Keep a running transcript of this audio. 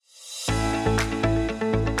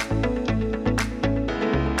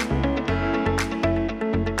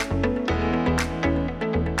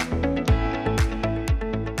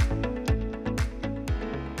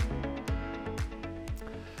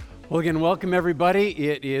Well, again, welcome everybody.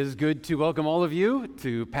 It is good to welcome all of you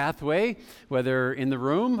to Pathway, whether in the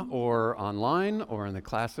room or online or in the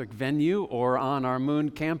classic venue or on our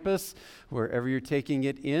Moon campus, wherever you're taking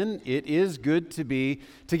it in. It is good to be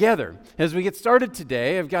together. As we get started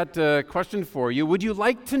today, I've got a question for you. Would you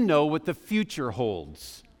like to know what the future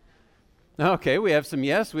holds? Okay, we have some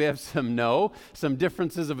yes, we have some no, some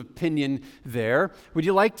differences of opinion there. Would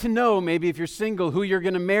you like to know, maybe if you're single, who you're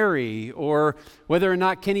going to marry, or whether or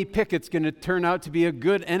not Kenny Pickett's going to turn out to be a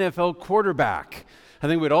good NFL quarterback? I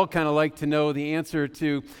think we'd all kind of like to know the answer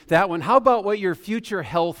to that one. How about what your future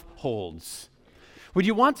health holds? Would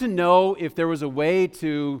you want to know if there was a way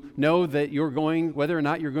to know that whether or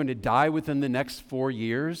not you're going to die within the next 4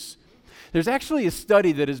 years? There's actually a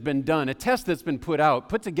study that has been done, a test that's been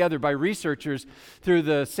put together by researchers through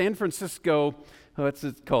the San Francisco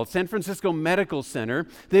Medical Center.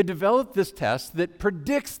 They developed this test that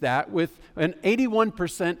predicts that with an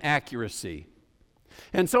 81% accuracy.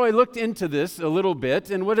 And so I looked into this a little bit,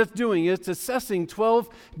 and what it's doing is it's assessing 12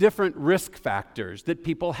 different risk factors that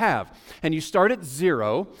people have. And you start at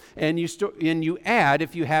 0, and you add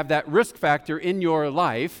if you have that risk factor in your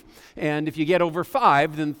life, and if you get over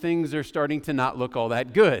 5, then things are starting to not look all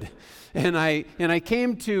that good. And I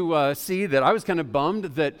came to see that I was kind of bummed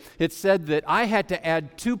that it said that I had to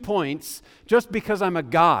add 2 points just because I'm a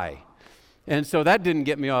guy. And so that didn't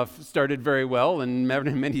get me started very well, and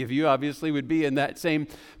many of you obviously would be in that same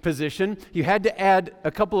position. You had to add a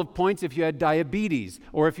couple of points if you had diabetes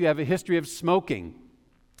or if you have a history of smoking.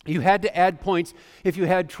 You had to add points if you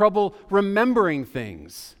had trouble remembering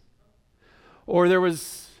things. Or there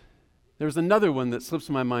was another one that slips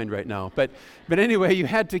my mind right now. But anyway, you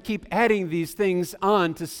had to keep adding these things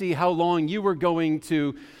on to see how long you were going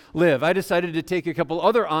to live. I decided to take a couple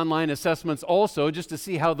other online assessments also just to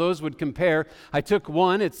see how those would compare. I took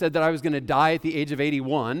one, it said that I was going to die at the age of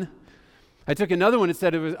 81. I took another one, it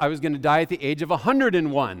said I was going to die at the age of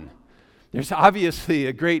 101. There's obviously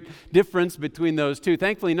a great difference between those two.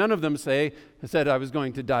 Thankfully, none of them said I was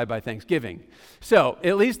going to die by Thanksgiving. So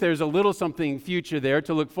at least there's a little something future there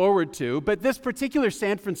to look forward to. But this particular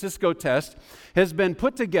San Francisco test has been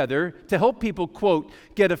put together to help people, quote,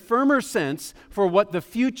 get a firmer sense for what the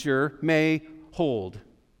future may hold.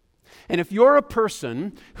 And if you're a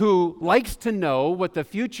person who likes to know what the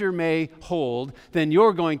future may hold, then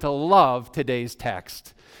you're going to love today's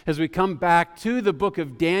text. As we come back to the book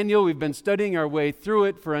of Daniel, we've been studying our way through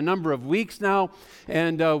it for a number of weeks now,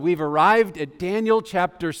 and we've arrived at Daniel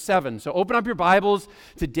chapter 7. So open up your Bibles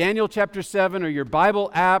to Daniel chapter 7 or your Bible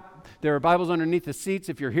app. There are Bibles underneath the seats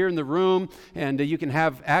if you're here in the room, and you can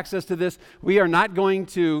have access to this. We are not going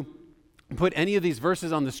to put any of these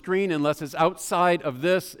verses on the screen unless it's outside of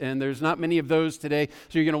this, and there's not many of those today.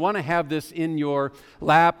 So you're going to want to have this in your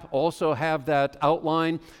lap. Also have that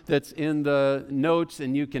outline that's in the notes,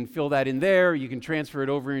 and you can fill that in there. You can transfer it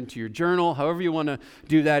over into your journal. However you want to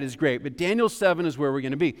do that is great. But Daniel 7 is where we're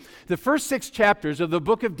going to be. The first 6 chapters of the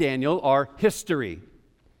book of Daniel are history.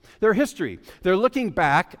 They're history. They're looking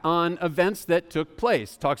back on events that took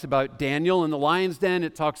place. It talks about Daniel in the lion's den.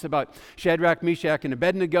 It talks about Shadrach, Meshach, and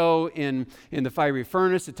Abednego in the fiery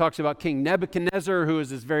furnace. It talks about King Nebuchadnezzar, who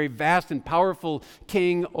is this very vast and powerful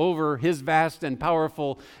king over his vast and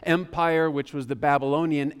powerful empire, which was the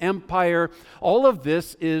Babylonian Empire. All of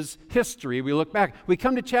this is history. We look back. We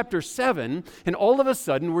come to chapter 7, and all of a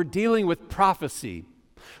sudden we're dealing with prophecy.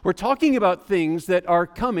 We're talking about things that are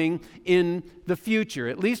coming in the future,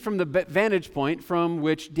 at least from the vantage point from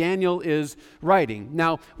which Daniel is writing.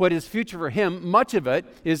 Now, what is future for him? Much of it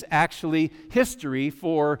is actually history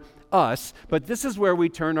for us, but this is where we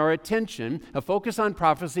turn our attention, a focus on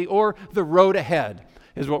prophecy, or the road ahead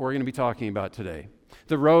is what we're going to be talking about today.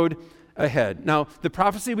 The road ahead. Now, the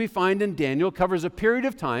prophecy we find in Daniel covers a period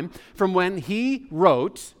of time from when he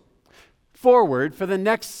wrote forward for the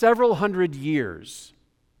next several hundred years.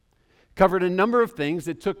 Covered a number of things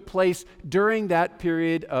that took place during that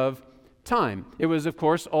period of time. It was, of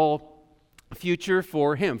course, all future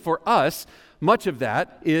for him. For us, much of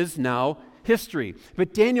that is now history.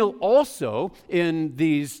 But Daniel also, in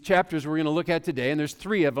these chapters we're going to look at today, and there's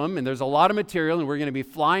 3 of them, and there's a lot of material, and we're going to be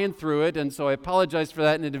flying through it, and so I apologize for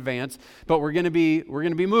that in advance, but we're going to be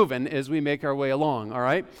moving as we make our way along, all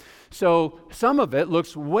right? So some of it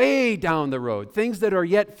looks way down the road, things that are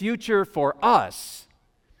yet future for us,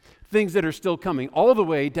 things that are still coming, all the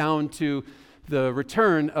way down to the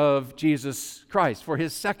return of Jesus Christ for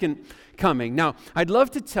his second coming. Now, I'd love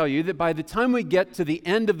to tell you that by the time we get to the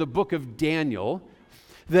end of the book of Daniel,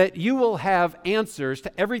 that you will have answers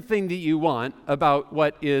to everything that you want about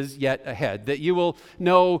what is yet ahead, that you will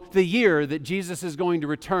know the year that Jesus is going to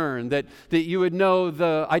return, that you would know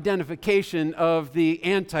the identification of the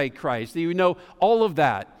Antichrist, that you would know all of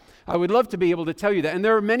that. I would love to be able to tell you that. And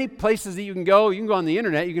there are many places that you can go. You can go on the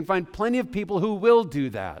internet. You can find plenty of people who will do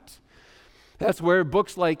that. That's where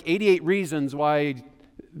books like 88 Reasons Why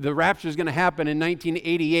the Rapture is going to happen in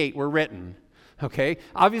 1988 were written. Okay?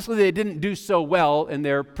 Obviously, they didn't do so well in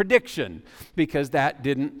their prediction because that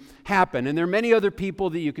didn't happen. And there are many other people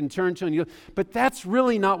that you can turn to, but that's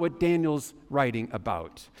really not what Daniel's writing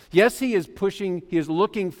about. Yes, he is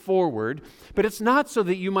looking forward, but it's not so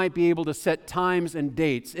that you might be able to set times and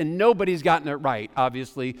dates, and nobody's gotten it right,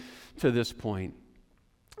 obviously, to this point.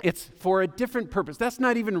 It's for a different purpose. That's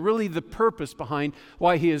not even really the purpose behind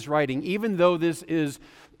why he is writing, even though this is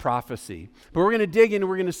prophecy. But we're going to dig in and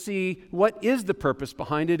we're going to see what is the purpose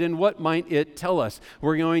behind it and what might it tell us.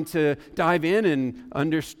 We're going to dive in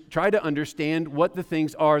and try to understand what the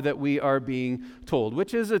things are that we are being told,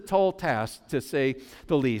 which is a tall task, to say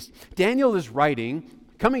the least. Daniel is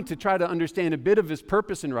coming to try to understand a bit of his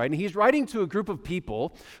purpose in writing. He's writing to a group of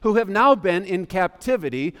people who have now been in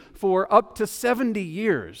captivity for up to 70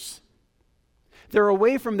 years. They're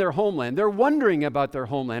away from their homeland. They're wondering about their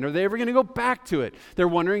homeland. Are they ever going to go back to it? They're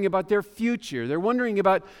wondering about their future. They're wondering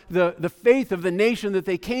about the faith of the nation that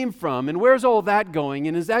they came from. And where's all that going?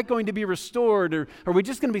 And is that going to be restored? Or are we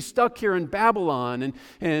just going to be stuck here in Babylon?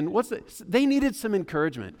 And they needed some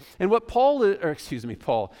encouragement. And what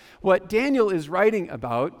what Daniel is writing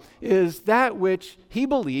about is that which he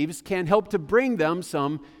believes can help to bring them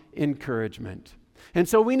some encouragement. And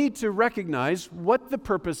so we need to recognize what the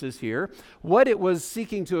purpose is here, what it was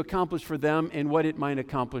seeking to accomplish for them, and what it might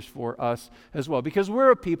accomplish for us as well. Because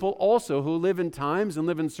we're a people also who live in times and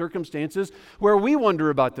live in circumstances where we wonder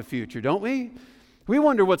about the future, don't we? We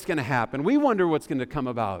wonder what's going to happen. We wonder what's going to come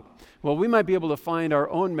about. Well, we might be able to find our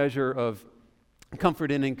own measure of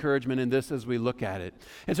comfort and encouragement in this as we look at it.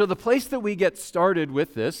 And so the place that we get started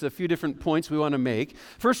with this, a few different points we want to make.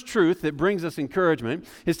 First truth that brings us encouragement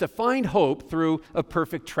is to find hope through a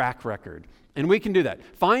perfect track record. And we can do that.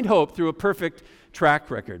 Find hope through a perfect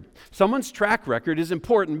track record. Someone's track record is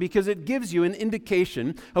important because it gives you an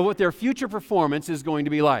indication of what their future performance is going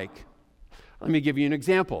to be like. Let me give you an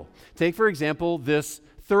example. Take, for example, this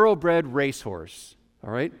thoroughbred racehorse.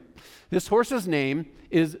 All right? This horse's name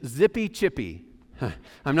is Zippy Chippy.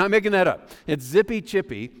 I'm not making that up. It's Zippy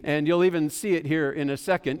Chippy, and you'll even see it here in a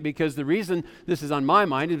second, because the reason this is on my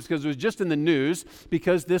mind is because it was just in the news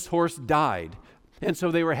because this horse died. And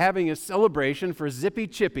so they were having a celebration for Zippy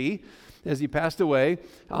Chippy as he passed away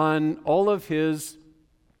on all of his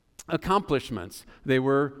accomplishments. They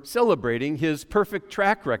were celebrating his perfect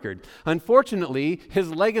track record. Unfortunately,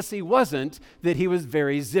 his legacy wasn't that he was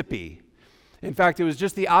very zippy. In fact, it was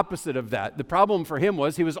just the opposite of that. The problem for him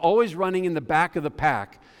was he was always running in the back of the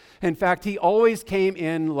pack. In fact, he always came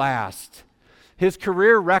in last. His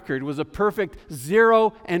career record was a perfect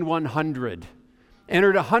 0 and 100.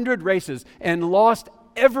 Entered 100 races and lost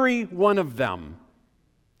every one of them.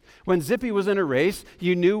 When Zippy was in a race,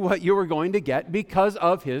 you knew what you were going to get because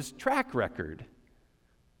of his track record.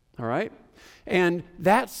 All right? And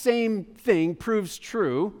that same thing proves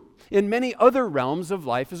true in many other realms of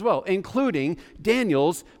life as well, including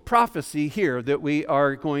Daniel's prophecy here that we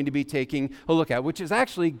are going to be taking a look at, which is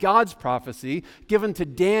actually God's prophecy given to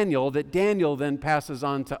Daniel that Daniel then passes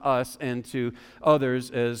on to us and to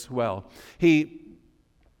others as well.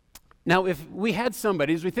 Now, if we had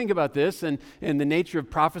somebody, as we think about this and the nature of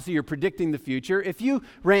prophecy or predicting the future, if you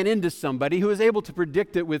ran into somebody who was able to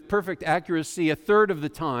predict it with perfect accuracy a third of the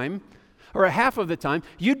time, or a half of the time,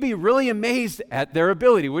 you'd be really amazed at their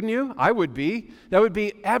ability, wouldn't you? I would be. That would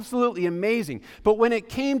be absolutely amazing. But when it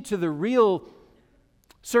came to the real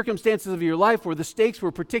circumstances of your life where the stakes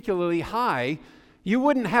were particularly high, you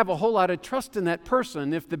wouldn't have a whole lot of trust in that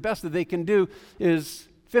person if the best that they can do is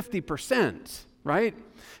 50%, right?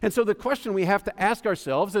 And so the question we have to ask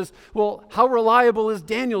ourselves is, well, how reliable is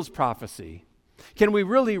Daniel's prophecy? Can we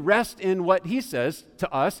really rest in what he says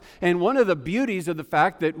to us? And one of the beauties of the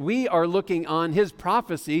fact that we are looking on his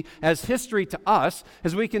prophecy as history to us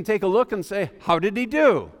is we can take a look and say, how did he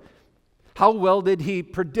do? How well did he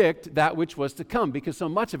predict that which was to come? Because so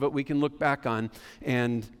much of it we can look back on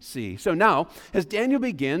and see. So now, as Daniel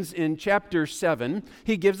begins in chapter 7,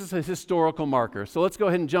 he gives us a historical marker. So let's go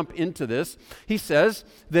ahead and jump into this. He says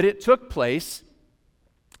that it took place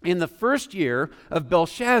in the first year of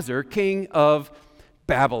Belshazzar, king of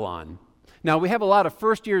Babylon. Now, we have a lot of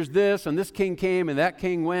first years this, and this king came, and that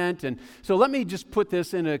king went. And so let me just put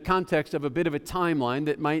this in a context of a bit of a timeline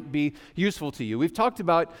that might be useful to you. We've talked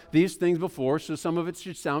about these things before, so some of it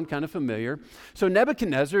should sound kind of familiar. So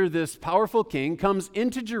Nebuchadnezzar, this powerful king, comes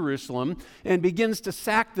into Jerusalem and begins to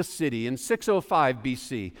sack the city in 605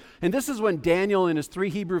 BC. And this is when Daniel and his 3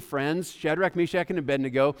 Hebrew friends, Shadrach, Meshach, and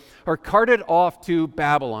Abednego, are carted off to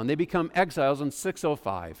Babylon. They become exiles in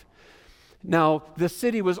 605. Now, the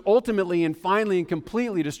city was ultimately and finally and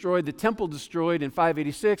completely destroyed. The temple destroyed in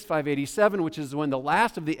 586, 587, which is when the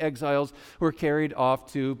last of the exiles were carried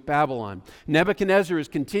off to Babylon. Nebuchadnezzar is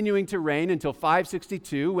continuing to reign until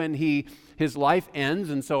 562 when his life ends,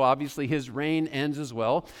 and so obviously his reign ends as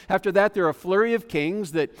well. After that, there are a flurry of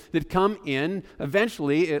kings that come in.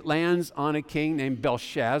 Eventually, it lands on a king named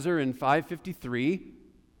Belshazzar in 553.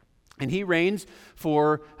 And he reigns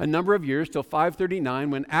for a number of years till 539,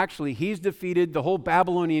 when actually he's defeated. The whole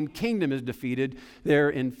Babylonian kingdom is defeated there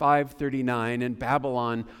in 539, and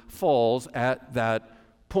Babylon falls at that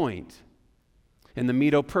point. And the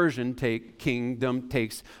Medo-Persian kingdom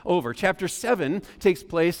takes over. Chapter 7 takes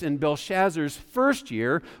place in Belshazzar's first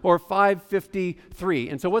year, or 553.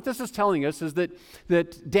 And so what this is telling us is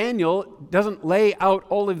that Daniel doesn't lay out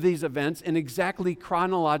all of these events in exactly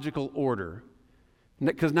chronological order,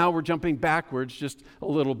 because now we're jumping backwards just a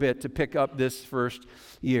little bit to pick up this first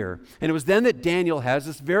year. And it was then that Daniel has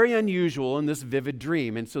this very unusual and this vivid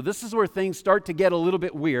dream. And so this is where things start to get a little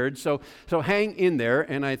bit weird. So hang in there,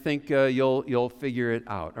 and I think you'll figure it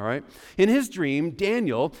out, all right? In his dream,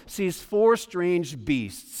 Daniel sees 4 strange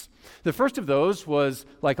beasts. The first of those was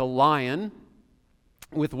like a lion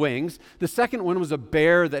with wings. The second one was a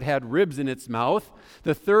bear that had ribs in its mouth.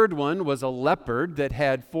 The third one was a leopard that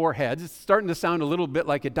had 4 heads. It's starting to sound a little bit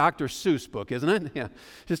like a Dr. Seuss book, isn't it? Yeah,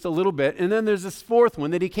 just a little bit. And then there's this fourth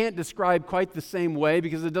one that he can't describe quite the same way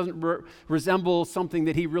because it doesn't resemble something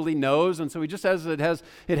that he really knows. And so he just says it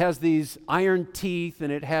has these iron teeth,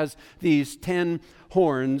 and it has these 10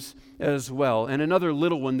 horns as well, and another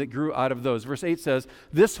little one that grew out of those. Verse 8 says,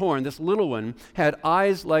 this horn, this little one, had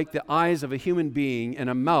eyes like the eyes of a human being and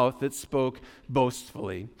a mouth that spoke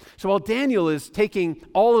boastfully. So while Daniel is taking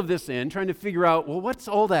all of this in, trying to figure out, well, what's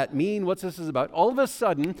all that mean? What's this is about? All of a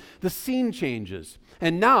sudden, the scene changes,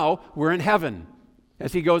 and now we're in heaven.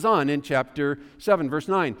 As he goes on in chapter 7, verse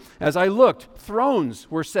 9, as I looked, thrones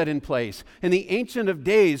were set in place, and the Ancient of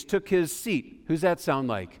Days took his seat. Who's that sound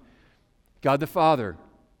like? God the Father.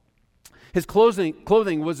 His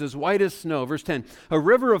clothing was as white as snow. Verse 10, a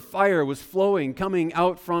river of fire was flowing, coming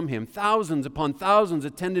out from him. Thousands upon thousands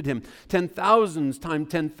attended him. 10,000s times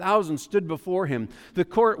 10,000 stood before him. The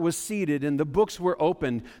court was seated, and the books were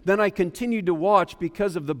opened. Then I continued to watch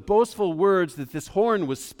because of the boastful words that this horn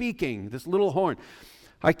was speaking, this little horn.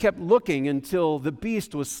 I kept looking until the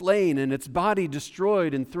beast was slain and its body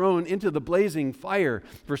destroyed and thrown into the blazing fire.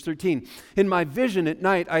 Verse 13, in my vision at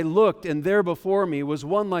night I looked, and there before me was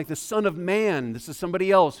one like the Son of Man. This is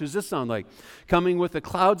somebody else. Who's this sound like? Coming with the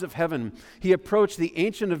clouds of heaven. He approached the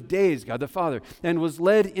Ancient of Days, God the Father, and was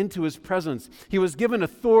led into his presence. He was given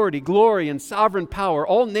authority, glory, and sovereign power.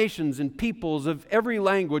 All nations and peoples of every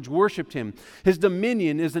language worshiped him. His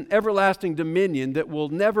dominion is an everlasting dominion that will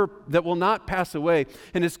not pass away.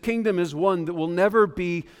 And his kingdom is one that will never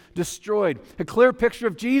be destroyed. A clear picture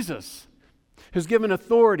of Jesus, who's given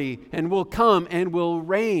authority and will come and will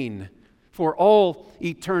reign for all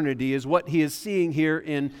eternity, is what he is seeing here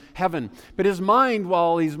in heaven. But his mind,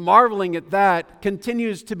 while he's marveling at that,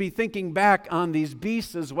 continues to be thinking back on these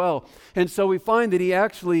beasts as well. And so we find that he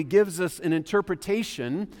actually gives us an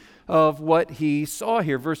interpretation of what he saw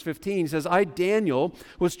here. Verse 15 says, I, Daniel,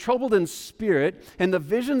 was troubled in spirit, and the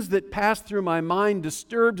visions that passed through my mind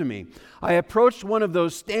disturbed me. I approached one of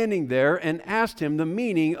those standing there and asked him the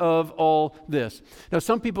meaning of all this. Now,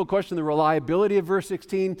 some people question the reliability of verse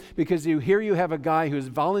 16 because you have a guy who is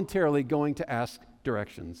voluntarily going to ask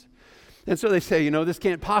directions. And so they say, this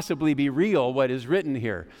can't possibly be real, what is written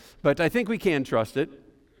here. But I think we can trust it.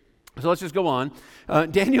 So let's just go on.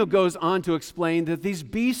 Daniel goes on to explain that these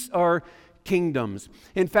beasts are kingdoms.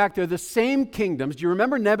 In fact, they're the same kingdoms. Do you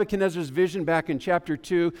remember Nebuchadnezzar's vision back in chapter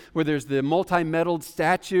 2 where there's the multi-metalled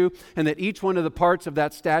statue and that each one of the parts of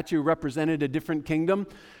that statue represented a different kingdom?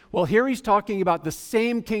 Well, here he's talking about the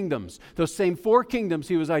same kingdoms. Those same 4 kingdoms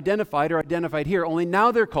he was identified are identified here, only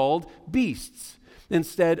now they're called beasts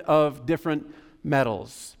instead of different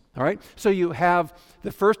metals. All right, so you have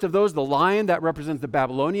the first of those, the lion, that represents the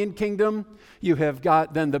Babylonian kingdom. You have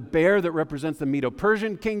got then the bear that represents the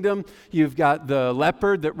Medo-Persian kingdom. You've got the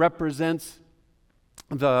leopard that represents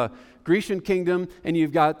the Grecian kingdom, and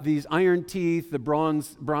you've got these iron teeth, the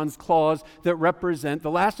bronze claws that represent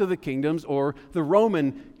the last of the kingdoms, or the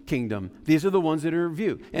Roman kingdom. These are the ones that are in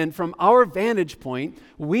view. And from our vantage point,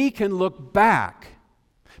 we can look back,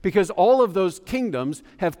 because all of those kingdoms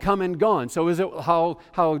have come and gone. So is it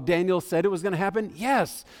how Daniel said it was going to happen?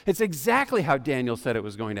 Yes, it's exactly how Daniel said it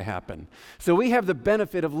was going to happen. So we have the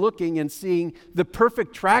benefit of looking and seeing the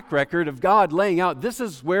perfect track record of God laying out, this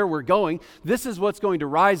is where we're going, this is what's going to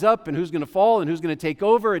rise up, and who's going to fall, and who's going to take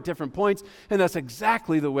over at different points. And that's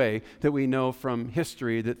exactly the way that we know from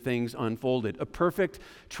history that things unfolded. A perfect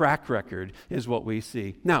track record is what we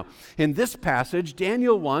see. Now, in this passage,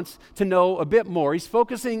 Daniel wants to know a bit more. He's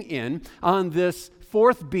focusing in on this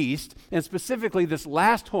fourth beast, and specifically this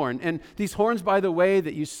last horn. And these horns, by the way,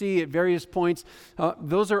 that you see at various points,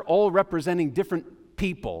 those are all representing different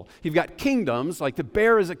people. You've got kingdoms, like the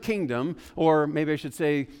bear is a kingdom, or maybe I should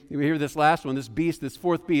say, we hear this last one, this beast, this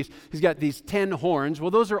fourth beast, he's got these 10 horns.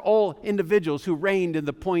 Well, those are all individuals who reigned in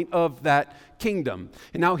the point of that kingdom.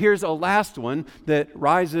 And now here's a last one that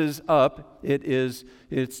rises up.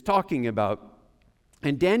 It's talking about.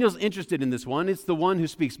 And Daniel's interested in this one. It's the one who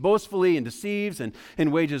speaks boastfully and deceives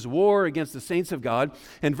and wages war against the saints of God.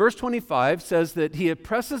 And verse 25 says that he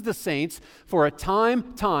oppresses the saints for a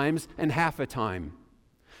time, times, and half a time.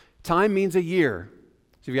 Time means a year.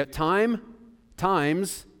 So you've got time,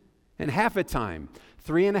 times, and half a time.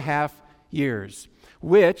 3.5 years.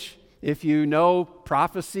 Which, if you know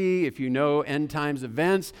prophecy, if you know end times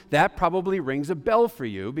events, that probably rings a bell for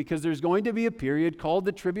you, because there's going to be a period called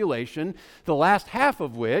the tribulation, the last half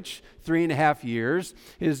of which, 3.5 years,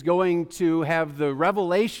 is going to have the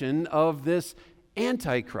revelation of this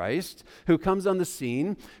Antichrist who comes on the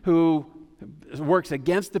scene, who works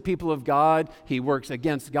against the people of God. He works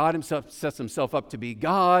against God himself, sets himself up to be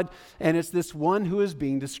God, and it's this one who is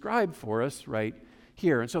being described for us right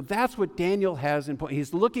here. And so that's what Daniel has in point.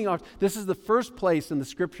 He's looking off. This is the first place in the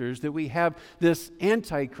scriptures that we have this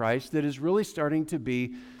Antichrist that is really starting to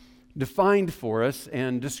be defined for us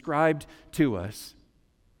and described to us.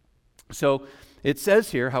 So it says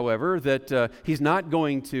here, however, that he's not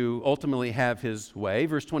going to ultimately have his way.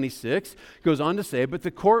 Verse 26 goes on to say, but the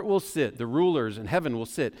court will sit, the rulers in heaven will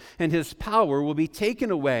sit, and his power will be taken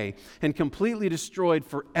away and completely destroyed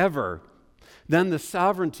forever. Then the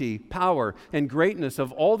sovereignty, power, and greatness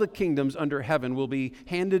of all the kingdoms under heaven will be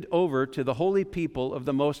handed over to the holy people of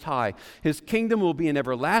the Most High. His kingdom will be an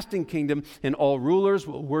everlasting kingdom, and all rulers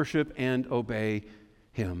will worship and obey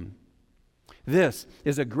him. This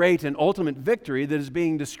is a great and ultimate victory that is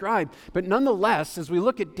being described. But nonetheless, as we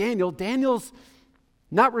look at Daniel, Daniel's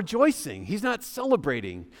not rejoicing. He's not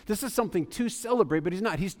celebrating. This is something to celebrate, but he's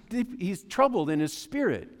not. He's troubled in his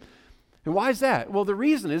spirit. And why is that? Well, the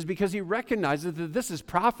reason is because he recognizes that this is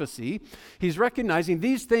prophecy. He's recognizing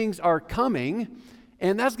these things are coming,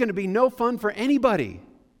 and that's going to be no fun for anybody.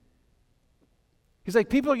 He's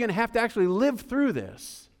like, people are going to have to actually live through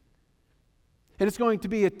this. And it's going to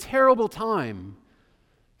be a terrible time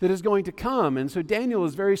that is going to come. And so Daniel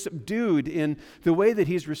is very subdued in the way that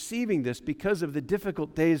he's receiving this because of the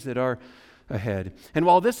difficult days that are ahead. And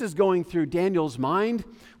while this is going through Daniel's mind,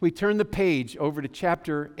 we turn the page over to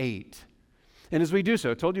chapter 8. And as we do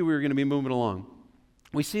so, I told you we were going to be moving along.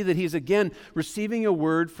 We see that he's again receiving a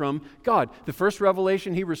word from God. The first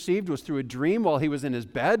revelation he received was through a dream while he was in his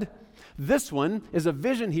bed. This one is a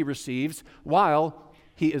vision he receives while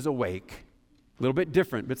he is awake. A little bit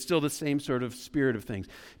different, but still the same sort of spirit of things.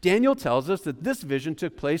 Daniel tells us that this vision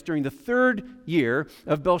took place during the 3rd year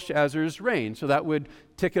of Belshazzar's reign. So that would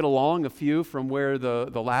tick it along a few from where the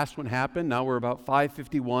last one happened. Now we're about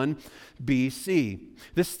 551 BC.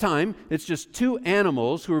 This time, it's just 2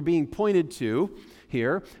 animals who are being pointed to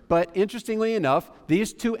here. But interestingly enough,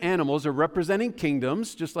 these 2 animals are representing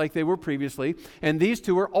kingdoms, just like they were previously. And these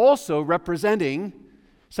 2 are also representing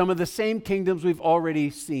some of the same kingdoms we've already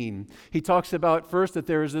seen. He talks about first that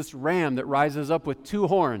there is this ram that rises up with 2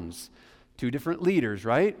 horns, 2 different leaders,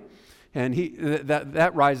 right? And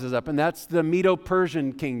that rises up, and that's the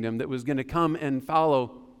Medo-Persian kingdom that was going to come and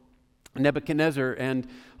follow Nebuchadnezzar and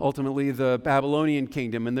ultimately the Babylonian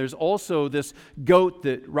kingdom. And there's also this goat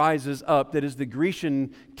that rises up that is the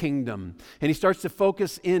Grecian kingdom. And he starts to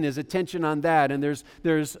focus in his attention on that. And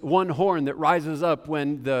there's one horn that rises up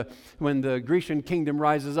when the Grecian kingdom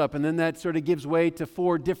rises up. And then that sort of gives way to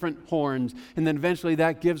 4 different horns. And then eventually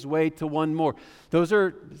that gives way to one more.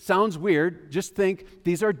 Sounds weird. Just think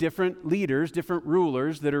these are different leaders, different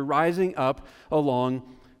rulers that are rising up along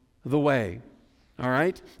the way. All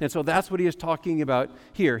right? And so that's what he is talking about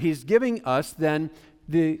here. He's giving us then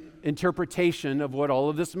the interpretation of what all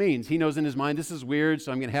of this means. He knows in his mind, this is weird,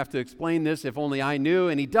 so I'm going to have to explain this. If only I knew.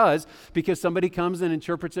 And he does, because somebody comes and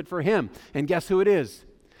interprets it for him. And guess who it is?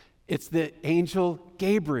 It's the angel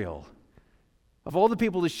Gabriel. Of all the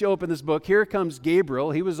people to show up in this book, here comes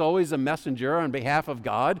Gabriel. He was always a messenger on behalf of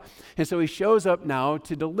God. And so he shows up now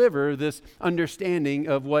to deliver this understanding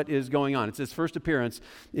of what is going on. It's his first appearance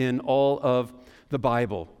in all of the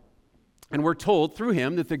Bible. And we're told through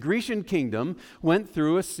him that the Grecian kingdom went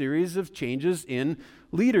through a series of changes in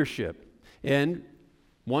leadership. And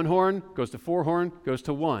one horn goes to four horn, goes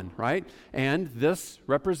to one, right? And this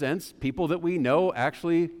represents people that we know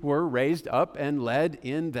actually were raised up and led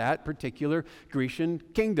in that particular Grecian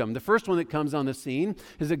kingdom. The first one that comes on the scene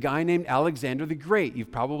is a guy named Alexander the Great.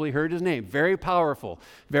 You've probably heard his name. Very powerful,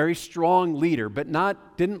 very strong leader, but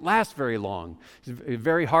didn't last very long. A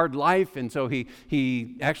very hard life, and so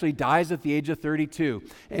he actually dies at the age of 32.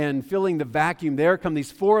 And filling the vacuum there come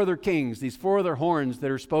these four other kings, these four other horns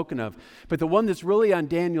that are spoken of. But the one that's really on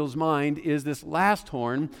Daniel's mind is this last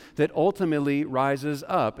horn that ultimately rises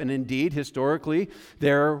up. And indeed, historically,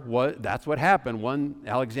 that's what happened. One,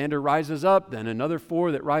 Alexander rises up, then another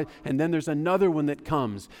four that rise, and then there's another one that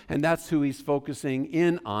comes. And that's who he's focusing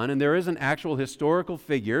in on. And there is an actual historical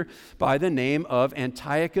figure by the name of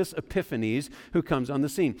Antiochus Epiphanes who comes on the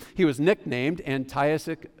scene. He was nicknamed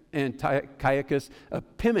Antiochus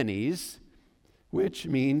Epimanes, which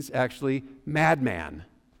means actually madman.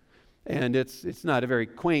 And it's not a very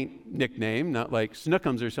quaint nickname, not like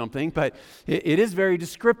Snookums or something, but it is very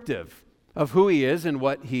descriptive of who he is and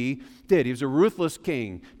what he did. He was a ruthless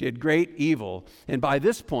king, did great evil. And by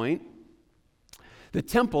this point, the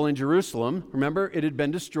temple in Jerusalem, remember, it had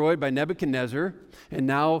been destroyed by Nebuchadnezzar, and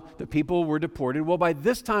now the people were deported. Well, by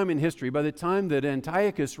this time in history, by the time that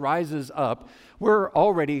Antiochus rises up, we're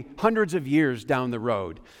already hundreds of years down the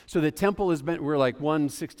road. So the temple we're like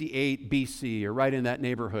 168 BC, or right in that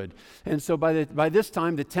neighborhood. And so by this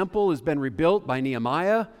time, the temple has been rebuilt by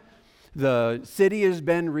Nehemiah. The city has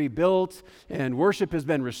been rebuilt, and worship has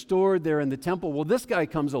been restored there in the temple. Well, this guy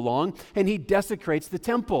comes along, and he desecrates the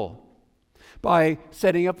temple by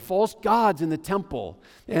setting up false gods in the temple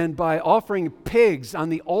and by offering pigs on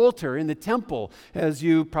the altar in the temple. As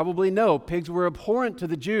you probably know, pigs were abhorrent to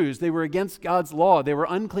the Jews. They were against God's law. They were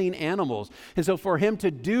unclean animals. And so for him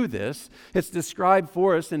to do this, it's described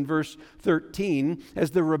for us in verse 13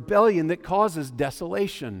 as the rebellion that causes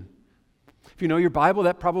desolation. If you know your Bible,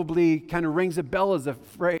 that probably kind of rings a bell as a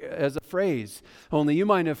phrase. Only you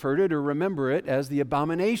might have heard it or remember it as the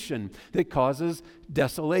abomination that causes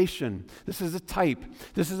desolation. This is a type.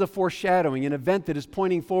 This is a foreshadowing, an event that is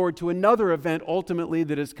pointing forward to another event ultimately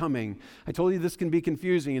that is coming. I told you this can be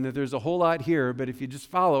confusing and that there's a whole lot here, but if you just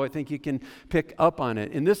follow, I think you can pick up on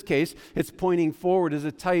it. In this case, it's pointing forward as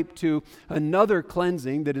a type to another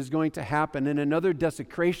cleansing that is going to happen and another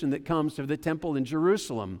desecration that comes to the temple in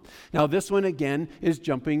Jerusalem. Now, this one again is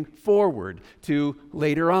jumping forward to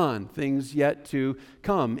later on, things yet to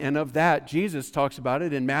come. And of that, Jesus talks about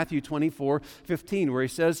it in Matthew 24:15, where he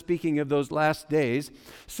says, speaking of those last days,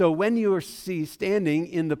 so when you see standing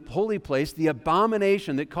in the holy place the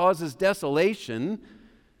abomination that causes desolation,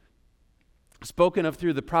 spoken of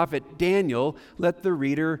through the prophet Daniel, let the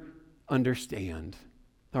reader understand.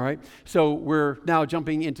 All right, so we're now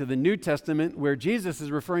jumping into the New Testament where Jesus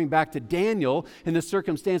is referring back to Daniel in the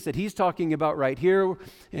circumstance that he's talking about right here,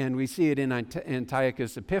 and we see it in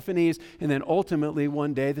Antiochus Epiphanes, and then ultimately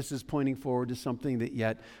one day this is pointing forward to something that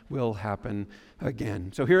yet will happen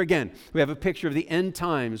again. So here again, we have a picture of the end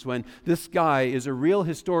times when this guy is a real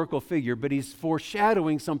historical figure, but he's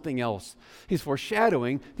foreshadowing something else. He's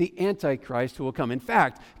foreshadowing the Antichrist who will come. In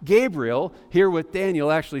fact, Gabriel, here with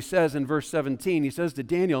Daniel, actually says in verse 17, he says to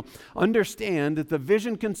Daniel, understand that the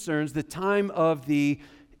vision concerns the time of the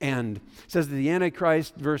end. It says that the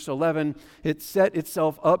Antichrist, verse 11, it set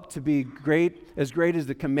itself up to be great as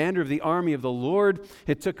the commander of the army of the Lord.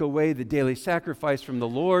 It took away the daily sacrifice from the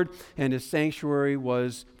Lord, and his sanctuary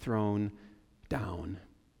was thrown down.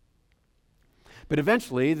 But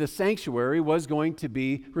eventually, the sanctuary was going to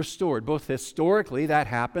be restored. Both historically, that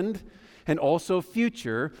happened, and also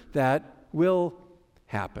future, that will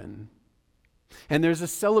happen. And there's a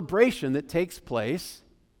celebration that takes place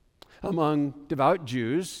among devout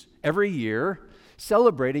Jews every year,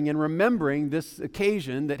 celebrating and remembering this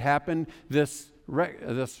occasion that happened, this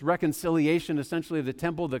reconciliation essentially of the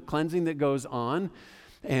temple, the cleansing that goes on.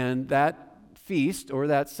 And that feast or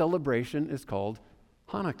that celebration is called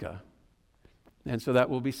Hanukkah. And so that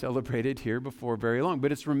will be celebrated here before very long.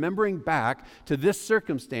 But it's remembering back to this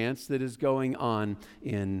circumstance that is going on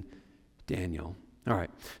in Daniel. All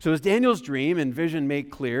right. So as Daniel's dream and vision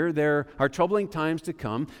make clear, there are troubling times to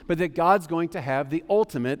come, but that God's going to have the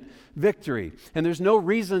ultimate victory. And there's no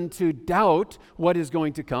reason to doubt what is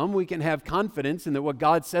going to come. We can have confidence in that what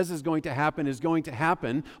God says is going to happen is going to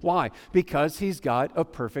happen. Why? Because he's got a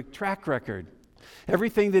perfect track record.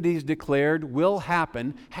 Everything that he's declared will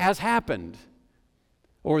happen has happened.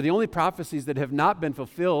 Or the only prophecies that have not been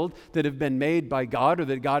fulfilled, that have been made by God or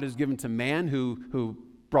that God has given to man who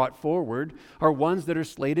brought forward, are ones that are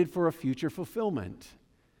slated for a future fulfillment.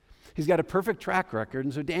 He's got a perfect track record.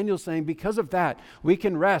 And so Daniel's saying because of that, we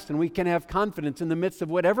can rest and we can have confidence in the midst of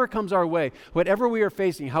whatever comes our way, whatever we are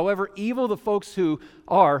facing, however evil the folks who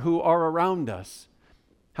are around us,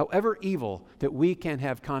 however evil, that we can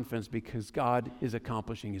have confidence because God is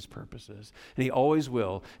accomplishing his purposes. And he always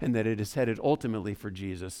will, and that it is headed ultimately for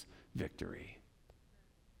Jesus' victory.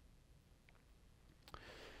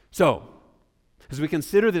 So, as we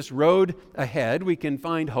consider this road ahead, we can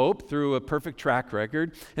find hope through a perfect track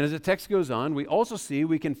record. And as the text goes on, we also see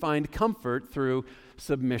we can find comfort through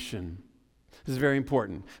submission. This is very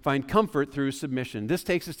important. Find comfort through submission. This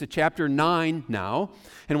takes us to chapter 9 now.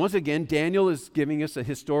 And once again, Daniel is giving us a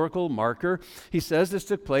historical marker. He says this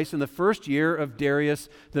took place in the first year of Darius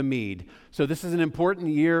the Mede. So this is an important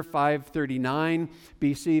year, 539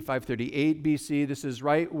 BC, 538 BC. This is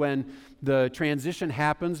right when the transition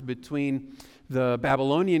happens between the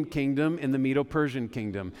Babylonian kingdom and the Medo-Persian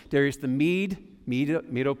kingdom. Darius the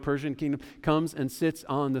Medo-Persian kingdom, comes and sits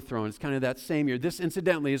on the throne. It's kind of that same year. This,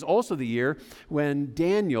 incidentally, is also the year when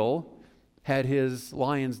Daniel had his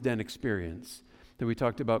lion's den experience that we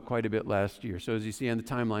talked about quite a bit last year. So as you see on the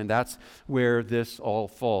timeline, that's where this all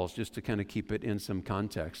falls, just to kind of keep it in some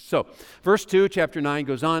context. So verse 2, chapter 9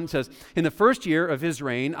 goes on and says, "In the first year of his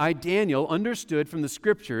reign, I, Daniel, understood from the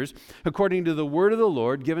scriptures, according to the word of the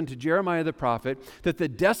Lord given to Jeremiah the prophet, that the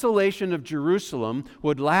desolation of Jerusalem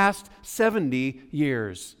would last 70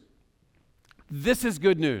 years. This is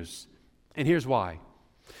good news, and here's why.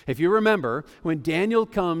 If you remember, when Daniel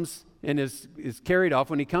comes and is carried off,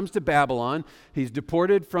 when he comes to Babylon, he's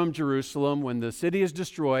deported from Jerusalem. When the city is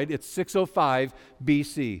destroyed, it's 605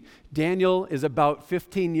 BC. Daniel is about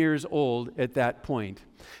 15 years old at that point.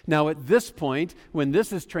 Now at this point, when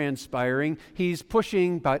this is transpiring, he's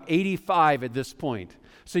pushing about 85 at this point.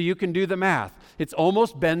 So you can do the math. It's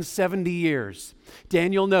almost been 70 years.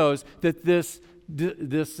 Daniel knows that this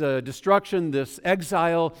destruction, this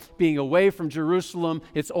exile, being away from Jerusalem,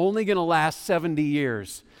 it's only going to last 70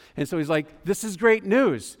 years. And so he's like, this is great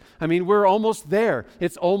news. I mean, we're almost there.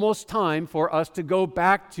 It's almost time for us to go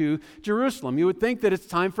back to Jerusalem. You would think that it's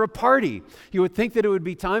time for a party. You would think that it would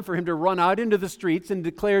be time for him to run out into the streets and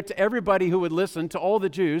declare to everybody who would listen, to all the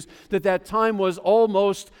Jews, that that time was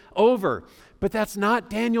almost over. But that's not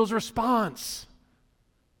Daniel's response.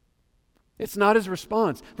 It's not his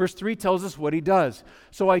response. Verse 3 tells us what he does.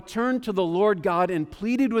 "So I turned to the Lord God and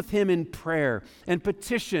pleaded with him in prayer and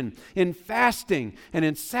petition, in fasting and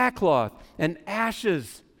in sackcloth and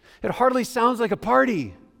ashes." It hardly sounds like a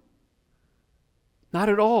party. Not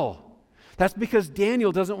at all. That's because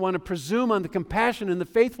Daniel doesn't want to presume on the compassion and the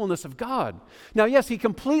faithfulness of God. Now, yes, he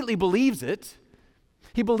completely believes it.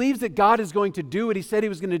 He believes that God is going to do what he said he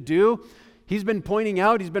was going to do. He's been pointing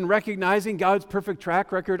out, he's been recognizing God's perfect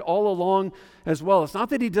track record all along as well. It's not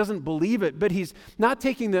that he doesn't believe it, but he's not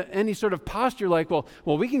taking any sort of posture like, well,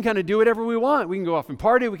 we can kind of do whatever we want. We can go off and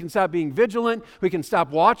party. We can stop being vigilant. We can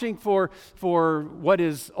stop watching for what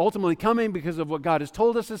is ultimately coming because of what God has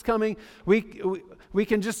told us is coming. We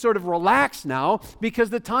can just sort of relax now because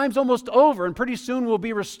the time's almost over and pretty soon we'll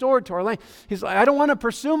be restored to our land. He's like, I don't want to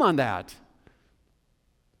presume on that.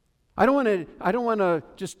 I don't want to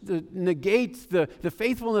just negate the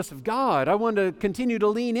faithfulness of God. I want to continue to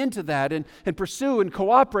lean into that and pursue and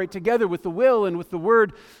cooperate together with the will and with the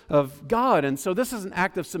word of God. And so this is an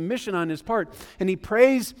act of submission on his part. And he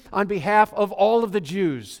prays on behalf of all of the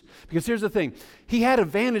Jews. Because here's the thing. He had a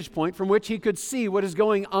vantage point from which he could see what is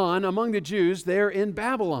going on among the Jews there in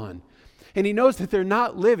Babylon. And he knows that they're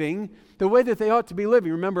not living the way that they ought to be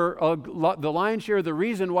living. Remember, the lion's share of the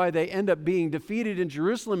reason why they end up being defeated in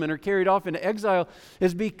Jerusalem and are carried off into exile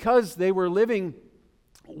is because they were living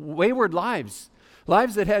wayward lives.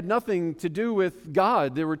 Lives that had nothing to do with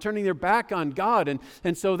God. They were turning their back on God.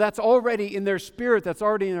 And so that's already in their spirit. That's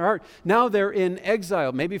already in their heart. Now they're in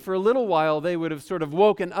exile. Maybe for a little while they would have sort of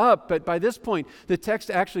woken up. But by this point, the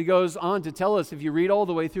text actually goes on to tell us, if you read all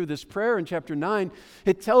the way through this prayer in chapter 9,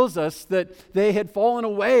 it tells us that they had fallen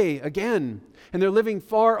away again. And they're living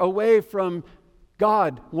far away from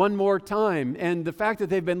God one more time. And the fact that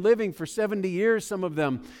they've been living for 70 years, some of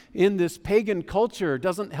them, in this pagan culture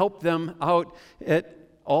doesn't help them out at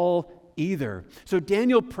all either. So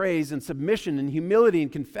Daniel prays in submission and humility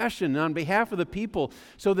and confession on behalf of the people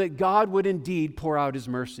so that God would indeed pour out his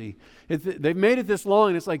mercy. They've made it this long,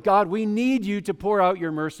 and it's like, God, we need you to pour out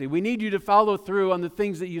your mercy. We need you to follow through on the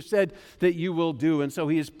things that you said that you will do. And so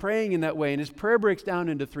he is praying in that way, and his prayer breaks down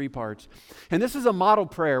into 3 parts. And this is a model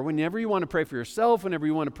prayer. Whenever you want to pray for yourself, whenever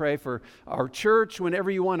you want to pray for our church,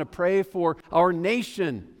 whenever you want to pray for our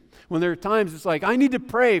nation, when there are times it's like, I need to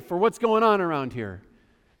pray for what's going on around here.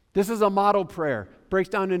 This is a model prayer. Breaks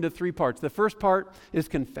down into 3 parts. The first part is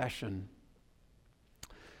confession.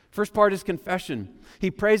 First part is confession.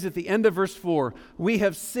 He prays at the end of verse 4, we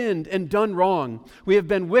have sinned and done wrong. We have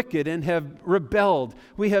been wicked and have rebelled.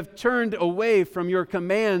 We have turned away from your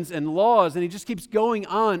commands and laws. And he just keeps going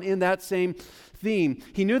on in that same theme.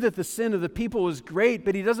 He knew that the sin of the people was great,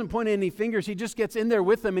 but he doesn't point any fingers. He just gets in there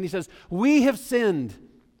with them and he says, we have sinned.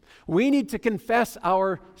 We need to confess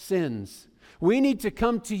our sins. We need to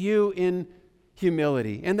come to you in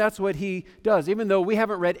humility. And that's what he does. Even though we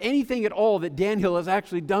haven't read anything at all that Daniel has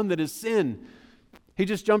actually done that is sin, he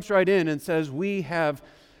just jumps right in and says, we have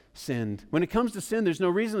sinned. When it comes to sin, there's no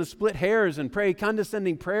reason to split hairs and pray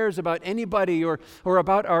condescending prayers about anybody or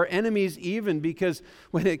about our enemies even, because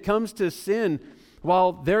when it comes to sin,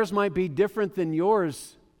 while theirs might be different than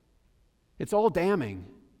yours, it's all damning.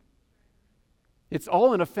 It's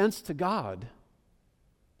all an offense to God.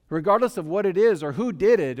 Regardless of what it is or who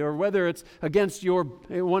did it, or whether it's against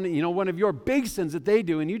one of your big sins that they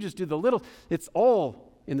do and you just do the little, it's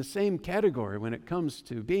all in the same category when it comes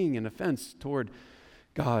to being an offense toward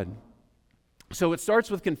God. So it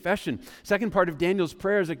starts with confession. Second part of Daniel's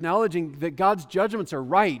prayer is acknowledging that God's judgments are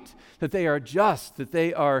right, that they are just, that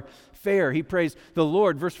they are fair. He prays the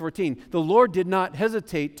Lord, verse 14, the Lord did not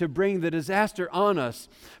hesitate to bring the disaster on us,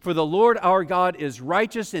 for the Lord our God is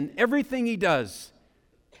righteous in everything he does.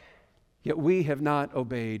 Yet we have not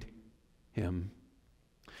obeyed him.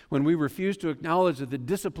 When we refuse to acknowledge that the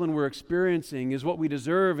discipline we're experiencing is what we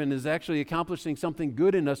deserve and is actually accomplishing something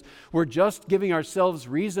good in us, we're just giving ourselves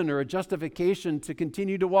reason or a justification to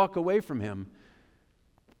continue to walk away from him.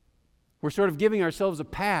 We're sort of giving ourselves a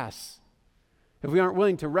pass if we aren't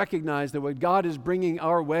willing to recognize that what God is bringing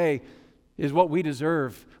our way is what we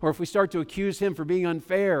deserve. Or if we start to accuse him for being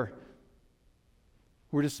unfair,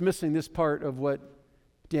 we're dismissing this part of what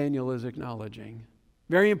Daniel is acknowledging.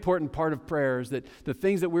 Very important part of prayer is that the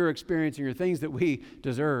things that we're experiencing are things that we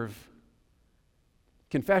deserve.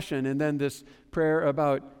 Confession, and then this prayer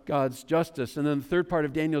about God's justice. And then the third part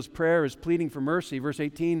of Daniel's prayer is pleading for mercy. Verse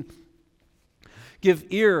 18, give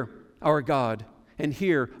ear, our God, and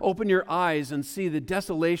hear. Open your eyes and see the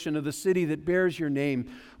desolation of the city that bears your name.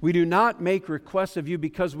 We do not make requests of you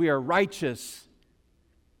because we are righteous,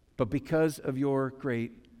 but because of your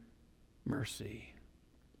great mercy.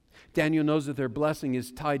 Daniel knows that their blessing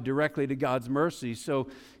is tied directly to God's mercy, so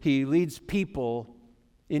he leads people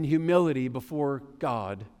in humility before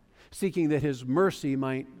God, seeking that his mercy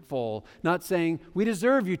might fall. Not saying, we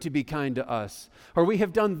deserve you to be kind to us, or we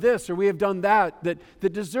have done this, or we have done that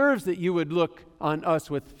deserves that you would look on us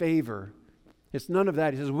with favor. It's none of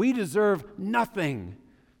that. He says, we deserve nothing.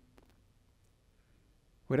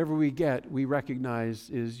 Whatever we get, we recognize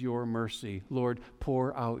is your mercy. Lord,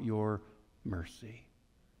 pour out your mercy.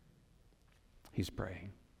 He's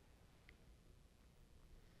praying.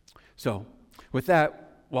 So, with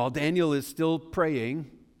that, while Daniel is still praying,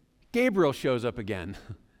 Gabriel shows up again.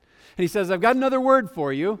 And he says, I've got another word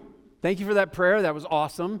for you. Thank you for that prayer. That was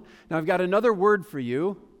awesome. Now I've got another word for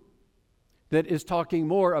you that is talking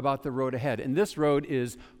more about the road ahead. And this road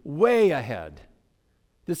is way ahead.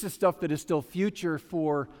 This is stuff that is still future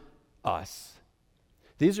for us.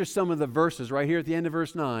 These are some of the verses right here at the end of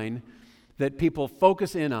verse 9 that people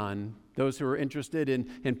focus in on, those who are interested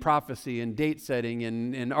in prophecy and date setting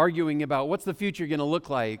and arguing about what's the future going to look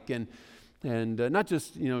like, and not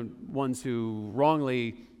just ones who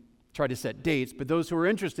wrongly try to set dates, but those who are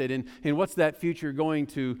interested in what's that future going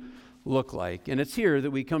to look like. And it's here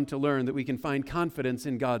that we come to learn that we can find confidence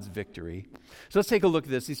in God's victory. So let's take a look at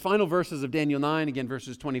this. These final verses of Daniel 9, again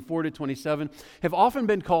verses 24 to 27, have often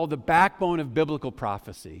been called the backbone of biblical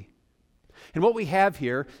prophecy. And what we have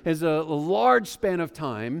here is a large span of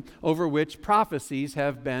time over which prophecies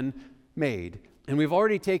have been made. And we've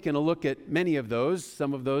already taken a look at many of those,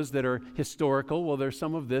 some of those that are historical. Well, there's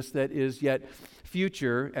some of this that is yet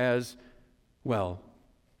future as well.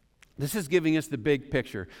 This is giving us the big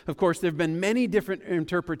picture. Of course, there have been many different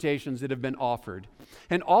interpretations that have been offered,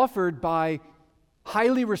 and offered by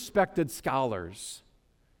highly respected scholars,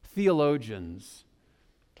 theologians,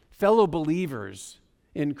 fellow believers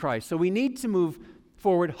in Christ. So we need to move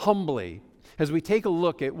forward humbly as we take a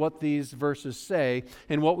look at what these verses say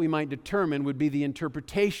and what we might determine would be the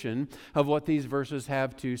interpretation of what these verses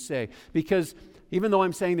have to say. Because even though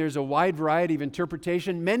I'm saying there's a wide variety of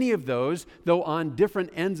interpretation, many of those, though on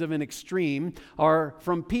different ends of an extreme, are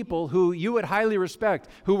from people who you would highly respect,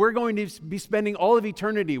 who we're going to be spending all of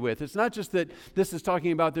eternity with. It's not just that this is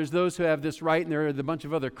talking about there's those who have this right and there are a bunch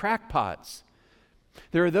of other crackpots.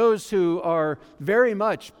 There are those who are very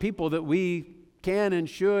much people that we can and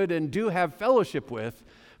should and do have fellowship with,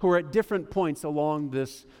 who are at different points along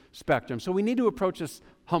this spectrum. So we need to approach this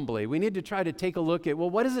humbly. We need to try to take a look at, well,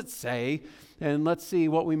 what does it say? And let's see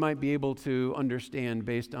what we might be able to understand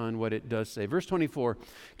based on what it does say. Verse 24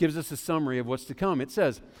 gives us a summary of what's to come. It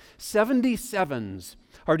says, 77s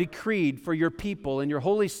are decreed for your people and your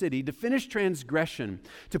holy city to finish transgression,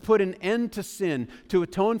 to put an end to sin, to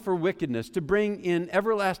atone for wickedness, to bring in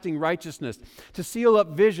everlasting righteousness, to seal up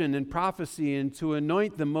vision and prophecy, and to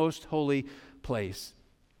anoint the most holy place.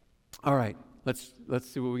 All right, let's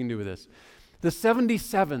see what we can do with this. The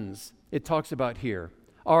 77s it talks about here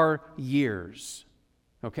are years.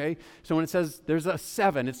 Okay? So when it says there's a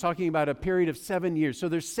 7, it's talking about a period of 7 years. So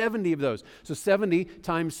there's 70 of those. So 70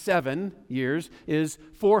 times 7 years is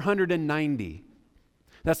 490.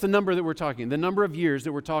 That's the number that we're talking. The number of years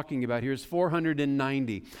that we're talking about here is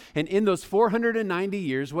 490. And in those 490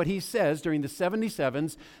 years, what he says during the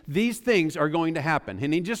 77s, these things are going to happen.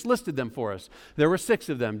 And he just listed them for us. There were 6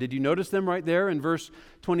 of them. Did you notice them right there in verse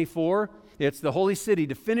 24? It's the holy city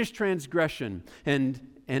to finish transgression and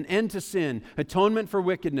an end to sin, atonement for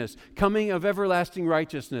wickedness, coming of everlasting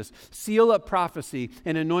righteousness, seal up prophecy,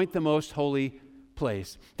 and anoint the most holy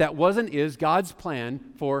place. That is God's plan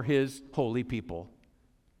for his holy people.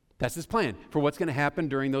 That's his plan for what's going to happen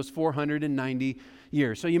during those 490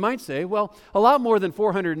 years. So you might say, well, a lot more than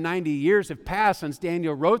 490 years have passed since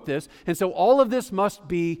Daniel wrote this, and so all of this must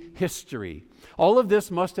be history. All of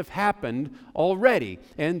this must have happened already,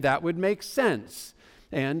 and that would make sense.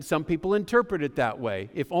 And some people interpret it that way.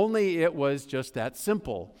 If only it was just that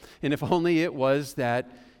simple, and if only it was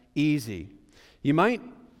that easy. You might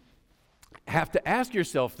have to ask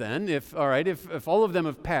yourself then, if all of them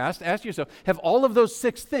have passed, ask yourself, have all of those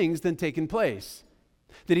 6 things then taken place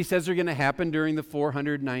that he says are going to happen during the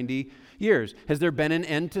 490 years? Has there been an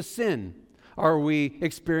end to sin? Are we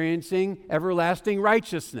experiencing everlasting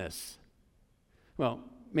righteousness? Well,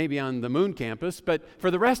 maybe on the Moon campus, but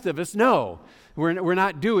for the rest of us, no. We're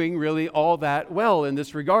not doing really all that well in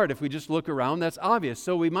this regard. If we just look around, that's obvious.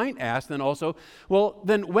 So we might ask then also, well,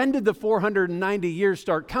 then when did the 490 years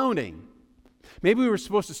start counting? Maybe we were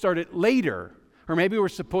supposed to start it later, or maybe we're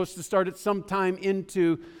supposed to start it sometime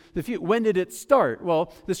into the future. When did it start?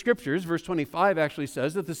 Well, the scriptures, verse 25 actually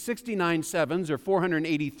says that the 69 sevens, or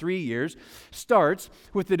 483 years, starts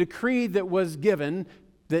with the decree that was given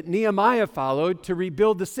that Nehemiah followed to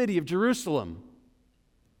rebuild the city of Jerusalem.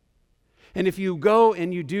 And if you go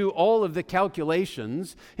and you do all of the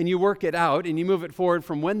calculations and you work it out and you move it forward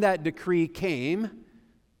from when that decree came,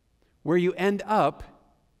 where you end up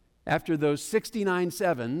after those 69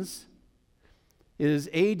 sevens is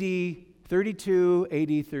AD 32,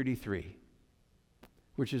 AD 33,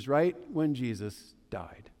 which is right when Jesus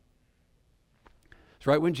died. It's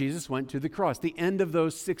right when Jesus went to the cross, the end of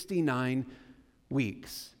those 69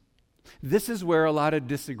 weeks. This is where a lot of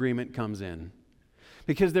disagreement comes in,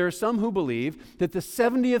 because there are some who believe that the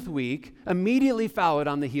 70th week immediately followed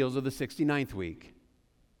on the heels of the 69th week.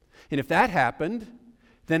 And if that happened,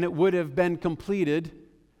 then it would have been completed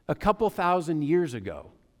a couple thousand years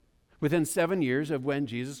ago, within 7 years of when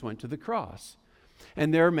Jesus went to the cross.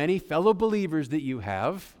 And there are many fellow believers that you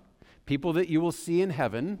have, people that you will see in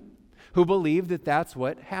heaven, who believe that that's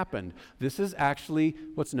what happened. This is actually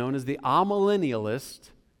what's known as the amillennialist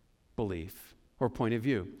belief or point of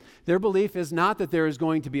view. Their belief is not that there is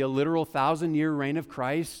going to be a literal 1,000-year reign of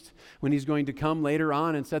Christ when he's going to come later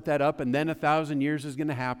on and set that up, and then 1,000 years is going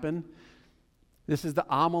to happen. This is the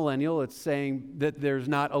amillennial. It's saying that there's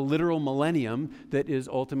not a literal millennium that is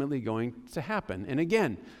ultimately going to happen. And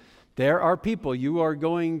again, there are people you are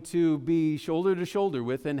going to be shoulder to shoulder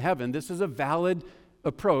with in heaven. This is a valid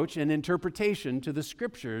approach and interpretation to the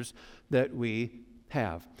scriptures that we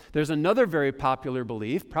have. There's another very popular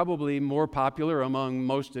belief, probably more popular among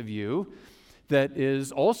most of you, that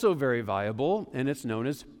is also very viable, and it's known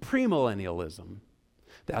as premillennialism.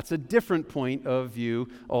 That's a different point of view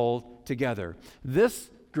altogether. This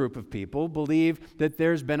group of people believe that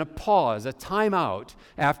there's been a pause, a timeout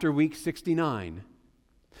after week 69,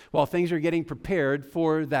 while things are getting prepared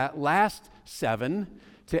for that last 7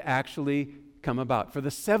 to actually come about, for the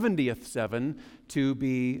 70th 7 to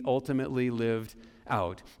be ultimately lived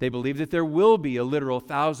out. They believe that there will be a literal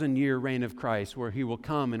 1,000-year reign of Christ where he will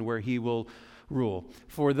come and where he will rule.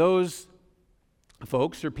 For those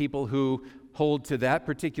folks or people who hold to that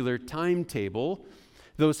particular timetable,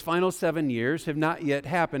 those final 7 years have not yet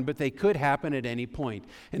happened, but they could happen at any point.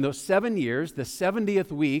 In those 7 years, the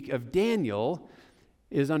 70th week of Daniel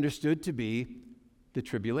is understood to be the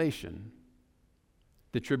tribulation.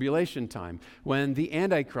 The tribulation time, when the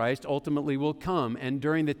Antichrist ultimately will come. And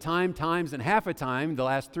during the times, and half a time, the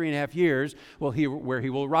last 3.5 years, where he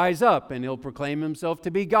will rise up and he'll proclaim himself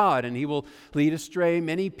to be God, and he will lead astray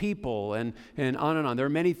many people, and on and on. There are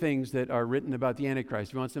many things that are written about the Antichrist.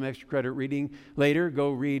 If you want some extra credit reading later,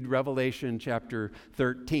 go read Revelation chapter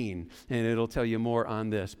 13, and it'll tell you more on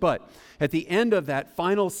this. But at the end of that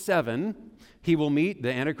final 7, the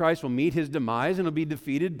Antichrist will meet his demise and will be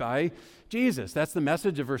defeated by Jesus. That's the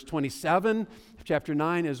message of verse 27, chapter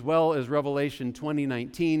 9, as well as Revelation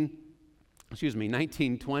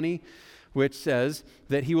 19:20, which says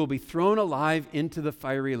that he will be thrown alive into the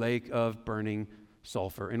fiery lake of burning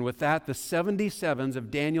sulfur. And with that, the 77s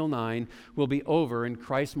of Daniel 9 will be over and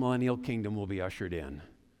Christ's millennial kingdom will be ushered in.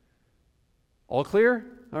 All clear?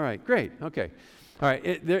 All right, great. Okay. All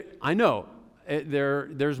right, I know.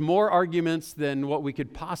 There's more arguments than what we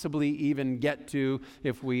could possibly even get to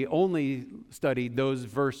if we only studied those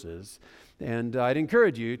verses. And I'd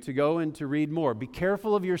encourage you to go and to read more. Be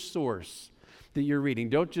careful of your source that you're reading.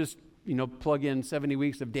 Don't just plug in 70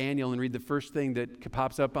 weeks of Daniel and read the first thing that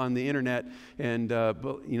pops up on the internet, and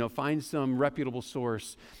find some reputable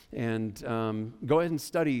source and go ahead and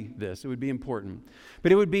study this. It would be important.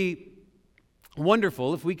 But it would be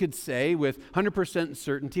wonderful if we could say with 100%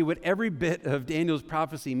 certainty what every bit of Daniel's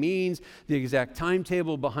prophecy means, the exact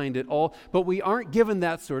timetable behind it all, but we aren't given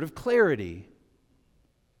that sort of clarity.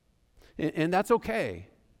 And that's okay.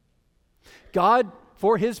 God,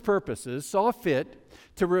 for his purposes, saw fit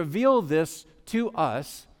to reveal this to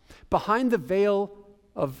us behind the veil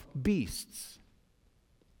of beasts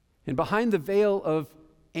and behind the veil of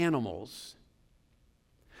animals.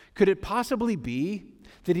 Could it possibly be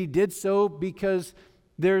that he did so because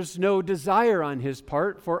there's no desire on his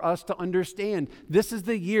part for us to understand this is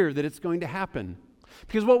the year that it's going to happen?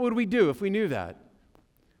 Because what would we do if we knew that?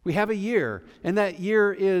 We have a year, and that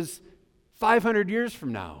year is 500 years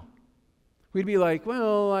from now. We'd be like,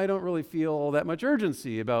 well, I don't really feel all that much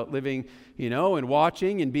urgency about living, and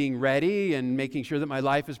watching and being ready and making sure that my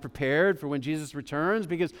life is prepared for when Jesus returns,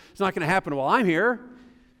 because it's not going to happen while I'm here.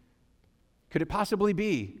 Could it possibly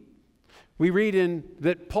be? We read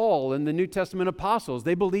that Paul and the New Testament apostles,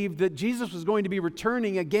 they believed that Jesus was going to be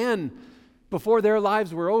returning again before their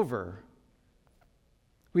lives were over.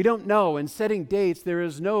 We don't know. In setting dates, there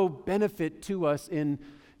is no benefit to us in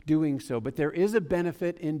doing so, but there is a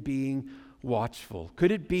benefit in being watchful.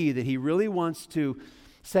 Could it be that he really wants to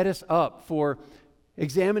set us up for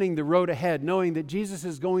examining the road ahead, knowing that Jesus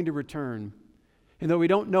is going to return? And though we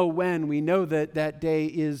don't know when, we know that that day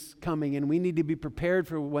is coming, and we need to be prepared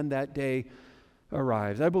for when that day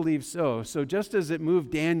arrives. I believe so. So just as it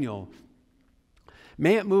moved Daniel,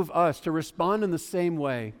 may it move us to respond in the same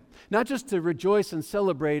way. Not just to rejoice and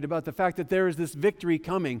celebrate about the fact that there is this victory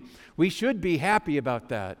coming. We should be happy about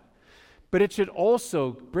that. But it should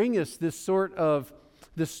also bring us this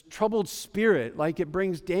troubled spirit like it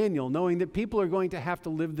brings Daniel, knowing that people are going to have to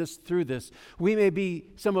live through this. We may be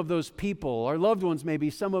some of those people. Our loved ones may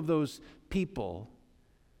be some of those people.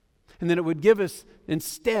 And then it would give us,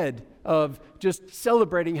 instead of just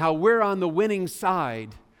celebrating how we're on the winning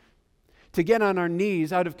side, to get on our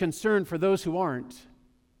knees out of concern for those who aren't.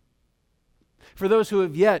 For those who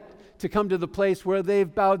have yet to come to the place where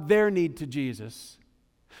they've bowed their knee to Jesus.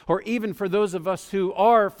 Or even for those of us who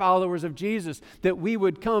are followers of Jesus, that we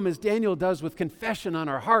would come as Daniel does with confession on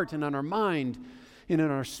our heart and on our mind and in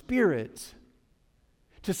our spirit,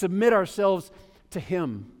 to submit ourselves to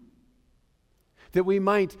him. That we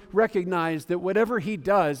might recognize that whatever he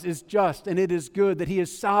does is just and it is good, that he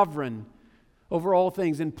is sovereign over all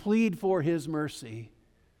things, and plead for his mercy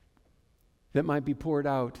that might be poured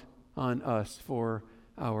out on us for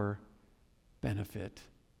our benefit.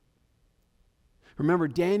 Remember,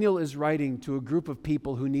 Daniel is writing to a group of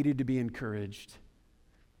people who needed to be encouraged,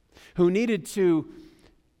 who needed to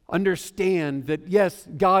understand that, yes,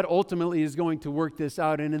 God ultimately is going to work this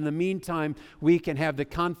out, and in the meantime, we can have the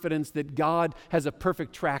confidence that God has a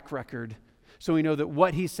perfect track record. So we know that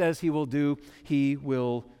what he says he will do, he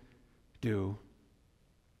will do.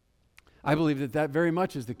 I believe that very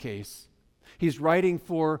much is the case. He's writing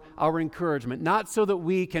for our encouragement, not so that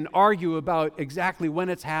we can argue about exactly when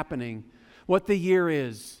it's happening, what the year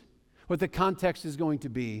is, what the context is going to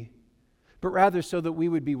be, but rather so that we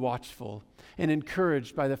would be watchful and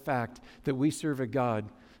encouraged by the fact that we serve a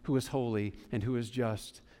God who is holy and who is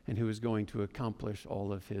just and who is going to accomplish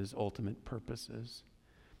all of his ultimate purposes.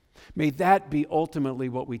 May that be ultimately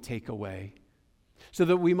what we take away, so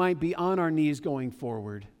that we might be on our knees going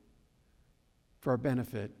forward for our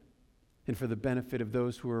benefit and for the benefit of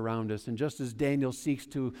those who are around us. And just as Daniel seeks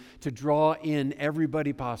to draw in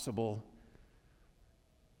everybody possible,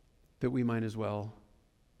 that we might as well.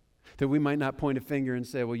 That we might not point a finger and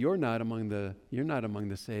say, well, you're not among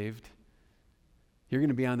the saved. You're going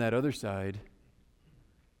to be on that other side.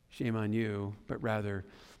 Shame on you. But rather,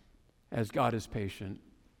 as God is patient,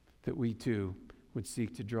 that we too would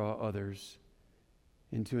seek to draw others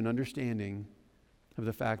into an understanding of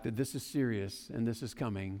the fact that this is serious and this is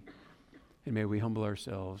coming. And may we humble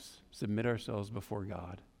ourselves, submit ourselves before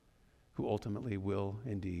God, who ultimately will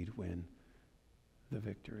indeed win the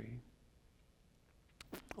victory.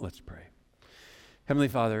 Let's pray. Heavenly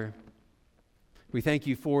Father, we thank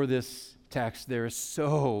you for this text. There is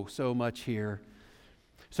so much here.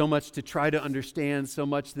 So much to try to understand, so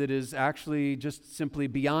much that is actually just simply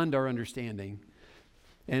beyond our understanding.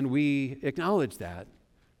 And we acknowledge that.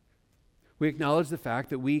 We acknowledge the fact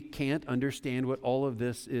that we can't understand what all of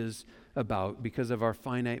this is about because of our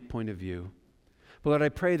finite point of view. But Lord, I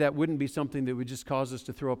pray that wouldn't be something that would just cause us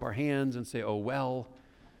to throw up our hands and say, oh, well,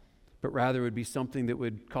 but rather it would be something that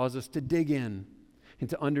would cause us to dig in and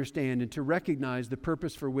to understand and to recognize the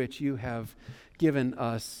purpose for which you have given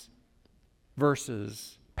us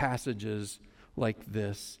verses, passages like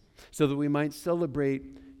this, so that we might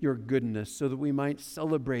celebrate your goodness, so that we might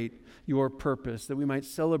celebrate your purpose, that we might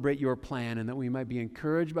celebrate your plan, and that we might be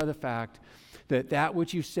encouraged by the fact that that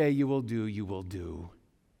which you say you will do, you will do.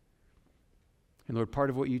 And Lord, part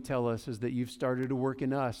of what you tell us is that you've started to work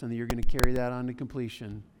in us and that you're going to carry that on to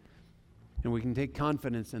completion. And we can take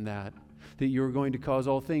confidence in that you're going to cause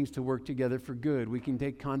all things to work together for good. We can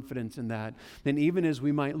take confidence in that. And even as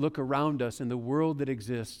we might look around us in the world that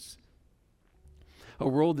exists, a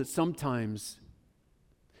world that sometimes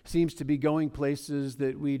seems to be going places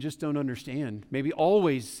that we just don't understand, maybe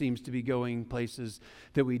always seems to be going places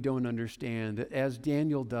that we don't understand, that as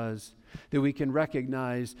Daniel does, that we can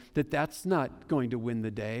recognize that that's not going to win the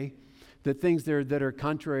day, that things there that are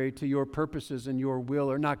contrary to your purposes and your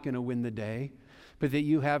will are not going to win the day, but that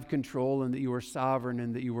you have control and that you are sovereign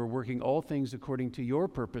and that you are working all things according to your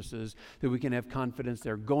purposes, that we can have confidence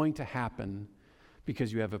they're going to happen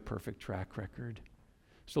because you have a perfect track record.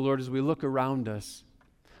 So Lord, as we look around us,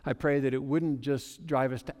 I pray that it wouldn't just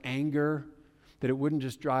drive us to anger, that it wouldn't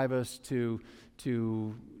just drive us to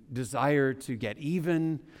desire to get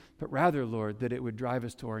even, but rather, Lord, that it would drive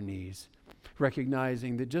us to our knees,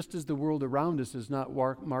 recognizing that just as the world around us is not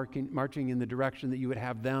marching in the direction that you would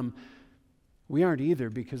have them, we aren't either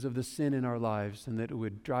because of the sin in our lives, and that it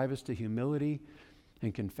would drive us to humility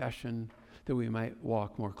and confession, that we might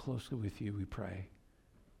walk more closely with you, we pray.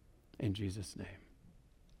 In Jesus' name,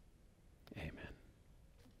 amen.